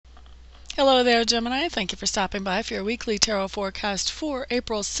Hello there, Gemini. Thank you for stopping by for your weekly tarot forecast for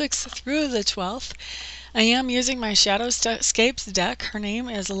April 6th through the 12th. I am using my Shadowscapes deck. Her name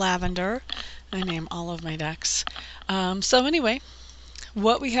is Lavender. I name all of my decks. So anyway,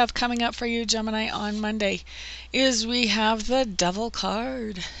 what we have coming up for you, Gemini, on Monday is we have the Devil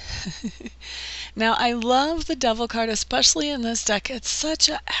card. Now, I love the Devil card, especially in this deck. It's such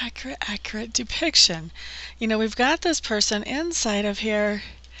an accurate depiction. You know, we've got this person inside of here,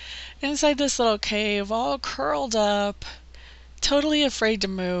 inside this little cave, all curled up, totally afraid to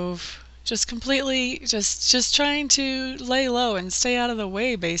move, just completely, just trying to lay low and stay out of the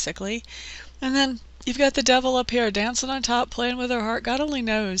way, basically. And then you've got the devil up here dancing on top, playing with her heart. God only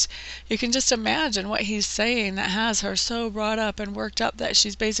knows. You can just imagine what he's saying that has her so wrought up and worked up that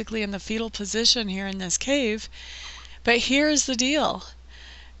she's basically in the fetal position here in this cave. But here's the deal.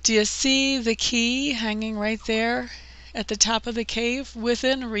 Do you see the key hanging right there at the top of the cave?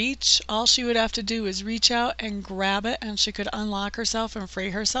 Within reach. All she would have to do is reach out and grab it, and she could unlock herself and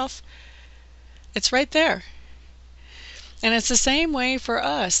free herself. It's right there. And it's the same way for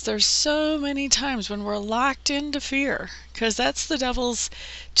us. There's so many times when we're locked into fear, because that's the devil's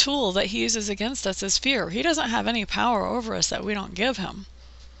tool that he uses against us, is fear. He doesn't have any power over us that we don't give him.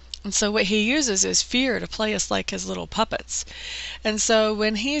 And so what he uses is fear to play us like his little puppets. And so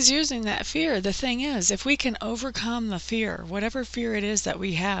when he's using that fear, the thing is, if we can overcome the fear, whatever fear it is that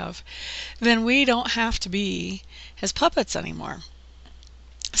we have, then we don't have to be his puppets anymore.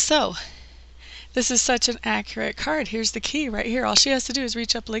 So this is such an accurate card. Here's the key right here. All she has to do is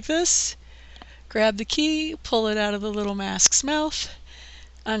reach up like this, grab the key, pull it out of the little mask's mouth,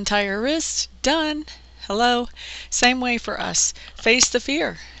 untie her wrist, done. Hello. Same way for us. Face the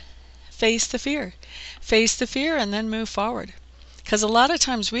fear. Face the fear. Face the fear and then move forward. Because a lot of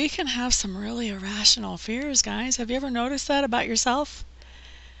times we can have some really irrational fears, guys. Have you ever noticed that about yourself?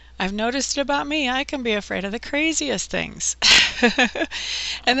 I've noticed it about me. I can be afraid of the craziest things.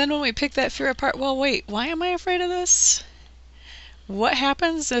 And then when we pick that fear apart, well, wait, why am I afraid of this? What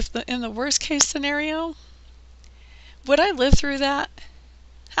happens if in the worst case scenario? Would I live through that?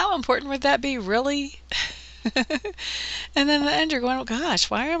 How important would that be, really? And then in the end you're going, oh gosh,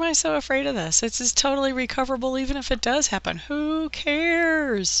 why am I so afraid of this? It's just totally recoverable even if it does happen. Who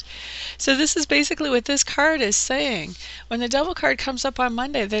cares? So this is basically what this card is saying. When the devil card comes up on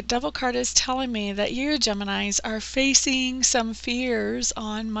Monday, the devil card is telling me that you, Geminis, are facing some fears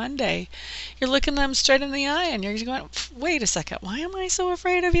on Monday. You're looking them straight in the eye and you're going, wait a second, why am I so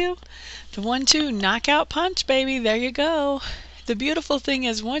afraid of you? The 1-2 knockout punch, baby, there you go. The beautiful thing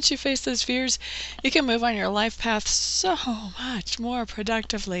is, once you face those fears, you can move on your life path so much more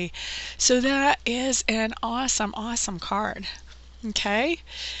productively. So that is an awesome, awesome card. Okay?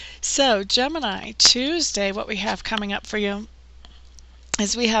 So, Gemini, Tuesday, what we have coming up for you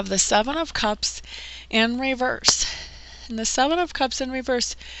is we have the 7 of Cups in reverse. And the 7 of Cups in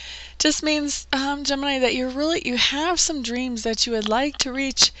reverse just means, Gemini, that you have some dreams that you would like to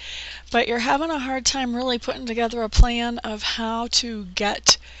reach, but you're having a hard time really putting together a plan of how to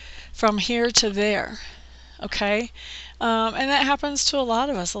get from here to there. Okay? And that happens to a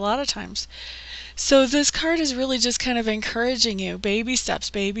lot of us a lot of times. So this card is really just kind of encouraging you. Baby steps,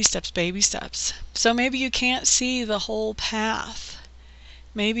 baby steps, baby steps. So maybe you can't see the whole path.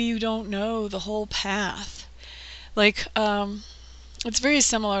 Maybe you don't know the whole path. Like, it's very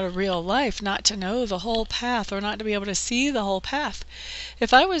similar to real life, not to know the whole path or not to be able to see the whole path.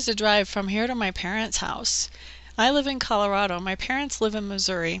 If I was to drive from here to my parents' house, I live in Colorado, my parents live in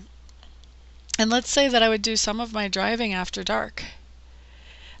Missouri, and let's say that I would do some of my driving after dark.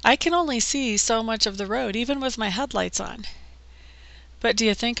 I can only see so much of the road, even with my headlights on. But do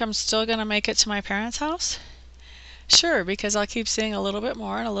you think I'm still going to make it to my parents' house? Sure, because I'll keep seeing a little bit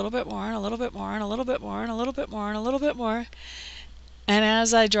more and a little bit more and a little bit more and a little bit more and a little bit more and a little bit more. And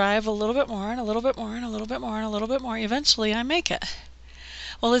as I drive a little bit more and a little bit more and a little bit more and a little bit more, eventually I make it.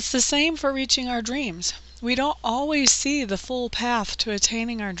 Well, it's the same for reaching our dreams. We don't always see the full path to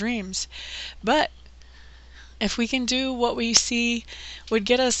attaining our dreams. But if we can do what we see would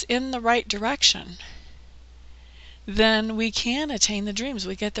get us in the right direction, then we can attain the dreams.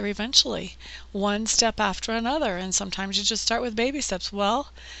 We get there eventually, one step after another. And sometimes you just start with baby steps.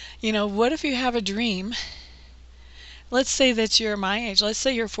 Well, you know, what if you have a dream? Let's say that you're my age. Let's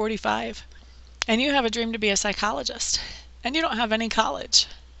say you're 45 and you have a dream to be a psychologist and you don't have any college.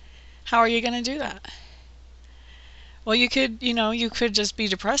 How are you going to do that? Well, you could just be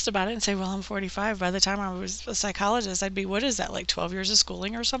depressed about it and say, well, I'm 45. By the time I was a psychologist, I'd be, what is that, like 12 years of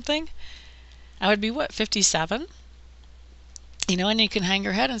schooling or something? I would be, what, 57? You know, and you can hang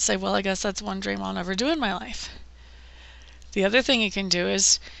your head and say, well, I guess that's one dream I'll never do in my life. The other thing you can do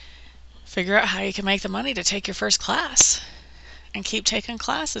is Figure out how you can make the money to take your first class. And keep taking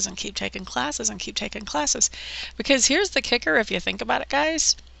classes and keep taking classes and keep taking classes. Because here's the kicker, if you think about it,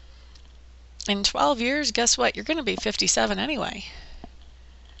 guys. In 12 years, guess what? You're going to be 57 anyway.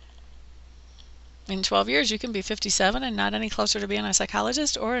 In 12 years, you can be 57 and not any closer to being a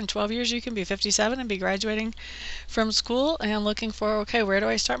psychologist, or in 12 years, you can be 57 and be graduating from school and looking for, okay, where do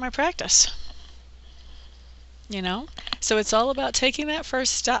I start my practice? You know? So it's all about taking that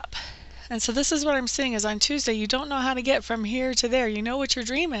first step. And so this is what I'm seeing is on Tuesday, you don't know how to get from here to there. You know what your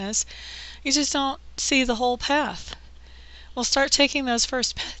dream is. You just don't see the whole path. Well, start taking those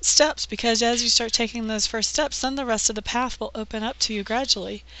first steps, because as you start taking those first steps, then the rest of the path will open up to you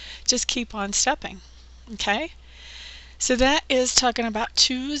gradually. Just keep on stepping. Okay? So that is talking about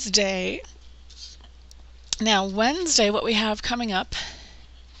Tuesday. Now, Wednesday, what we have coming up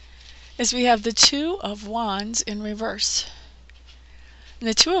is we have the Two of Wands in reverse. And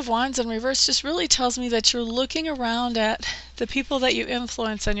the Two of Wands in reverse just really tells me that you're looking around at the people that you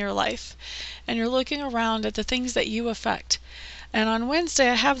influence in your life. And you're looking around at the things that you affect. And on Wednesday,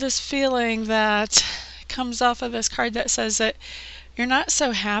 I have this feeling that comes off of this card that says that you're not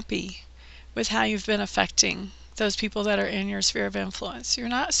so happy with how you've been affecting those people that are in your sphere of influence. You're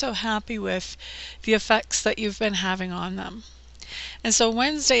not so happy with the effects that you've been having on them. And so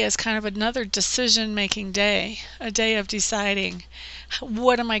Wednesday is kind of another decision-making day, a day of deciding,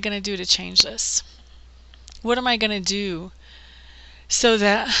 what am I going to do to change this? What am I going to do so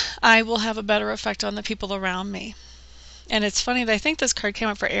that I will have a better effect on the people around me? And it's funny that I think this card came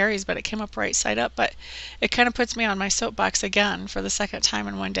up for Aries, but it came up right side up, but it kind of puts me on my soapbox again for the second time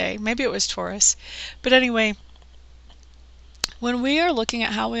in one day. Maybe it was Taurus. But anyway, when we are looking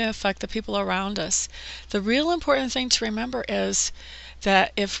at how we affect the people around us, the real important thing to remember is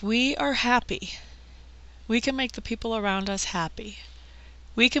that if we are happy, we can make the people around us happy.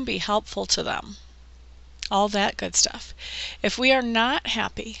 We can be helpful to them. All that good stuff. If we are not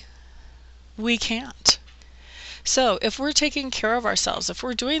happy, we can't. So if we're taking care of ourselves, if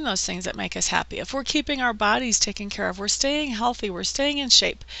we're doing those things that make us happy, if we're keeping our bodies taken care of, we're staying healthy, we're staying in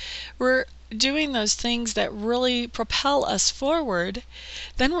shape, we're doing those things that really propel us forward,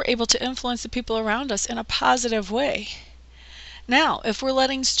 then we're able to influence the people around us in a positive way. Now, if we're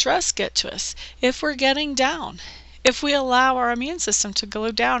letting stress get to us, if we're getting down, if we allow our immune system to go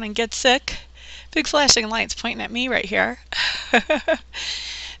down and get sick, big flashing lights pointing at me right here,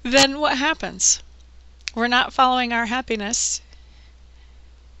 then what happens? We're not following our happiness,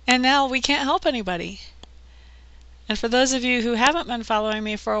 and now we can't help anybody. And for those of you who haven't been following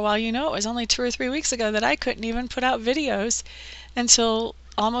me for a while, you know it was only 2 or 3 weeks ago that I couldn't even put out videos until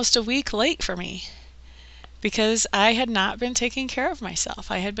almost a week late for me, because I had not been taking care of myself.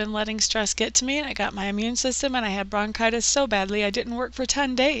 I had been letting stress get to me, and it got my immune system, and I had bronchitis so badly I didn't work for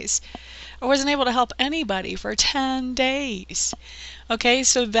 10 days. I wasn't able to help anybody for 10 days. Okay,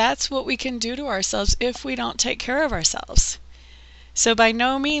 so that's what we can do to ourselves if we don't take care of ourselves. So by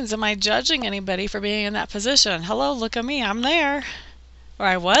no means am I judging anybody for being in that position. Hello, look at me, I'm there. Or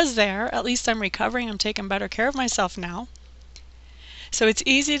I was there. At least I'm recovering. I'm taking better care of myself now. So it's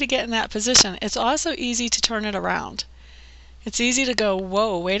easy to get in that position. It's also easy to turn it around. It's easy to go,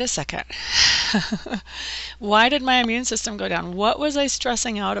 whoa, wait a second. Why did my immune system go down? What was I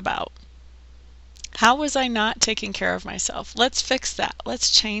stressing out about? How was I not taking care of myself? Let's fix that.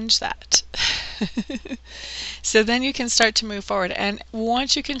 Let's change that. So then you can start to move forward. And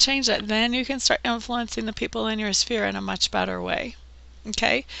once you can change that, then you can start influencing the people in your sphere in a much better way.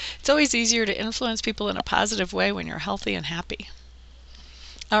 Okay? It's always easier to influence people in a positive way when you're healthy and happy.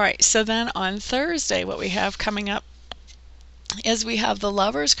 All right, so then on Thursday, what we have coming up is we have the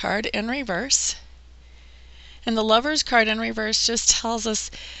Lovers card in reverse. And the Lovers card in reverse just tells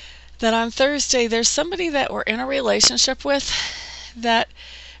us that on Thursday, there's somebody that we're in a relationship with that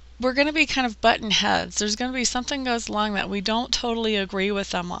we're going to be kind of butting heads. There's going to be something goes along that we don't totally agree with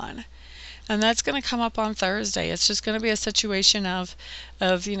them on. And that's going to come up on Thursday. It's just going to be a situation of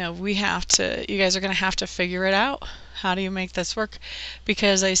you know, you guys are going to have to figure it out. How do you make this work?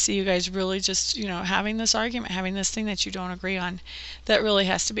 Because I see you guys really just, you know, having this argument, having this thing that you don't agree on, that really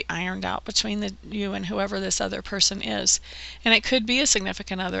has to be ironed out between you and whoever this other person is. And it could be a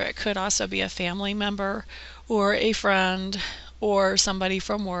significant other. It could also be a family member or a friend or somebody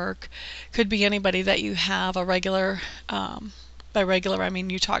from work. Could be anybody that you have a regular, by regular I mean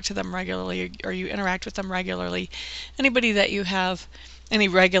you talk to them regularly or you interact with them regularly. Anybody that you have any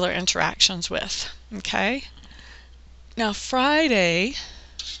regular interactions with. Okay? Now Friday,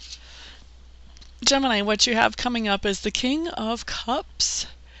 Gemini, what you have coming up is the King of Cups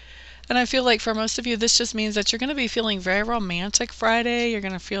And I feel like for most of you, this just means that you're going to be feeling very romantic Friday. You're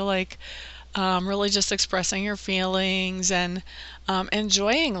going to feel like really just expressing your feelings and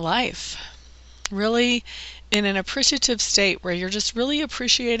enjoying life. Really in an appreciative state where you're just really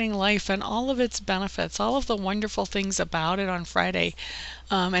appreciating life and all of its benefits, all of the wonderful things about it on Friday.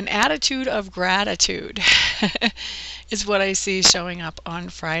 An attitude of gratitude is what I see showing up on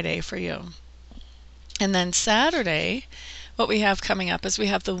Friday for you. And then Saturday, what we have coming up is we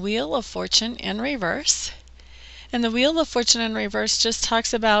have the Wheel of Fortune in reverse. And the Wheel of Fortune in reverse just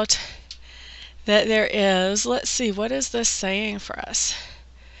talks about that there is, let's see, what is this saying for us?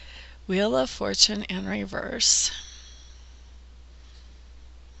 Wheel of Fortune in reverse.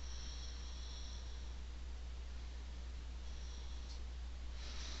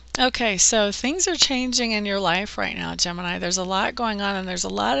 Okay, so things are changing in your life right now, Gemini. There's a lot going on, and there's a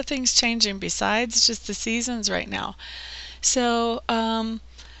lot of things changing besides just the seasons right now. So,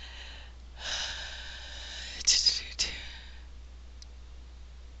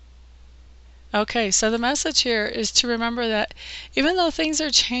 okay, so the message here is to remember that even though things are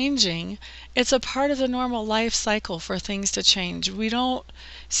changing, it's a part of the normal life cycle for things to change. We don't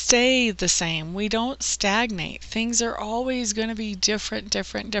stay the same. We don't stagnate. Things are always going to be different.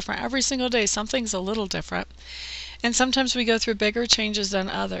 Every single day, something's a little different. And sometimes we go through bigger changes than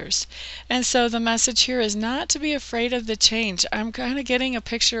others. And so the message here is not to be afraid of the change. I'm kind of getting a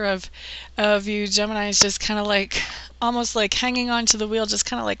picture of you Geminis just kind of like, almost like hanging onto the wheel, just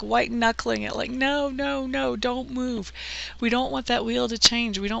kind of like white knuckling it, like, no, don't move. We don't want that wheel to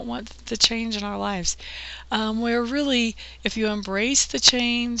change. We don't want the change in our lives. Where really, if you embrace the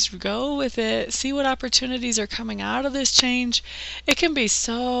change, go with it, see what opportunities are coming out of this change, it can be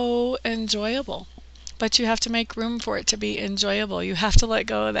so enjoyable. But you have to make room for it to be enjoyable. You have to let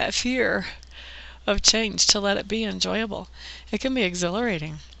go of that fear of change to let it be enjoyable. It can be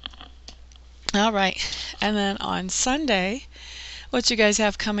exhilarating. All right, and then on Sunday, what you guys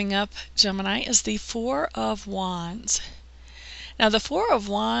have coming up, Gemini, is the Four of Wands. Now, the Four of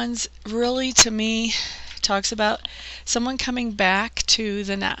Wands really, to me, talks about someone coming back to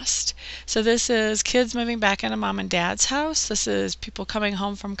the nest. So this is kids moving back into mom and dad's house. This is people coming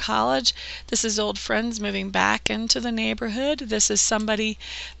home from college. This is old friends moving back into the neighborhood. This is somebody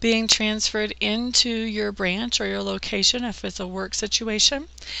being transferred into your branch or your location if it's a work situation.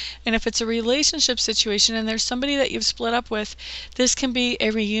 And if it's a relationship situation and there's somebody that you've split up with, this can be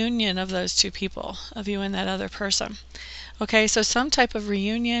a reunion of those two people, of you and that other person. Okay, so some type of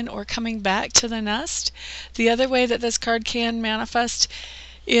reunion or coming back to the nest. The other way that this card can manifest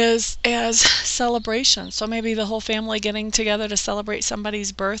is as celebration. So maybe the whole family getting together to celebrate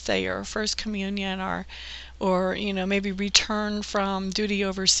somebody's birthday or first communion, or you know, maybe return from duty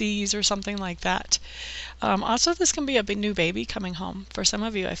overseas or something like that. Also, this can be a new baby coming home. For some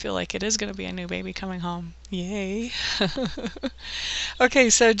of you, I feel like it is going to be a new baby coming home. Yay. Okay,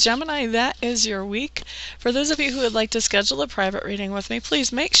 so Gemini, that is your week. For those of you who would like to schedule a private reading with me,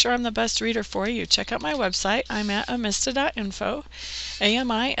 please make sure I'm the best reader for you. Check out my website. I'm at amista.info,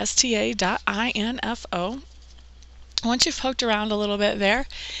 amista.info. Once you've poked around a little bit there,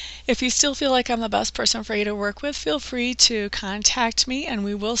 if you still feel like I'm the best person for you to work with, feel free to contact me and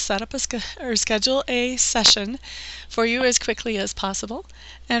we will set up or schedule a session for you as quickly as possible.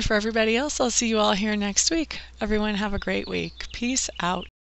 And for everybody else, I'll see you all here next week. Everyone have a great week. Peace out.